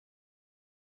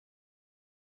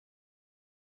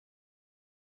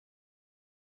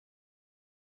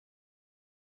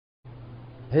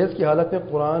حیض کی حالت میں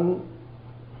قرآن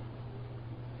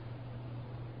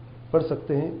پڑھ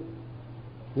سکتے ہیں؟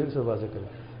 دل سے واضح کریں.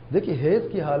 دیکھیے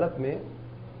حیض کی حالت میں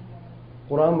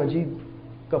قرآن مجید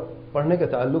کا پڑھنے کے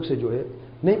تعلق سے جو ہے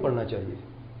نہیں پڑھنا چاہیے.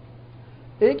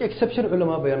 ایک ایکسیپشن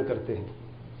علماء بیان کرتے ہیں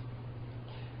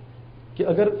کہ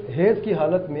اگر حیض کی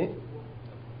حالت میں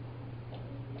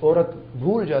عورت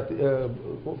بھول جاتی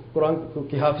قرآن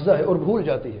کی حافظہ ہے اور بھول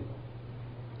جاتی ہے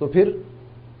تو پھر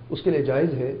اس کے لیے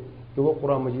جائز ہے کہ وہ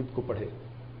قرآن مجید کو پڑھے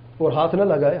اور ہاتھ نہ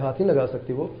لگائے. ہاتھ نہیں لگا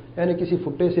سکتی وہ، یعنی کسی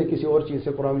پھٹے سے کسی اور چیز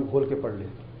سے قرآن کھول کے پڑھ لے.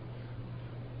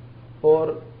 اور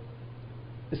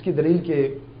اس کی دلیل کے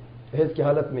حیض کی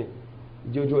حالت میں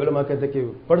جو علماء کہتے ہیں کہ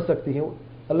پڑھ سکتی ہیں،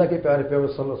 اللہ کے پیارے پیغمبر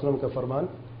صلی اللہ علیہ وسلم کا فرمان،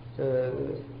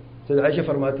 سیدہ عائشہ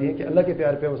فرماتی ہیں کہ اللہ کے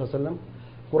پیارے پیغمبر صلی اللہ علیہ وسلم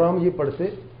قرآن مجید پڑھتے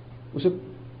اسے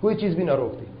کوئی چیز بھی نہ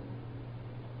روکتی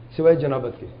سوائے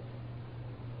جنابت کے.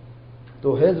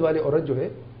 تو حیض والی عورت جو ہے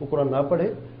وہ قرآن نہ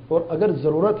پڑھے، اور اگر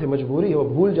ضرورت ہے، مجبوری ہے، وہ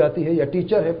بھول جاتی ہے یا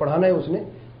ٹیچر ہے پڑھانا ہے اس نے،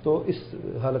 تو اس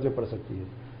حالت میں پڑھ سکتی ہے.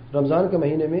 رمضان کے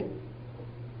مہینے میں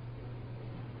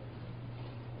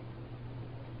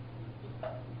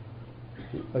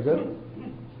اگر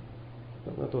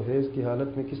تو حیض کی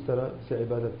حالت میں کس طرح سے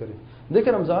عبادت کریں.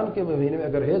 دیکھیں رمضان کے مہینے میں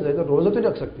اگر حیض ہے تو روزہ تو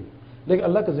رکھ سکتی، لیکن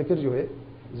اللہ کا ذکر جو ہے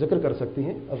ذکر کر سکتی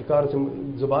ہیں، اذکار سے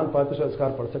زبان پاک سے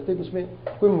اذکار پڑھ سکتے ہیں، اس میں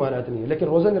کوئی ممانعت نہیں ہے. لیکن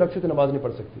روزہ نہیں رکھ سکتی، نماز نہیں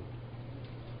پڑھ سکتی.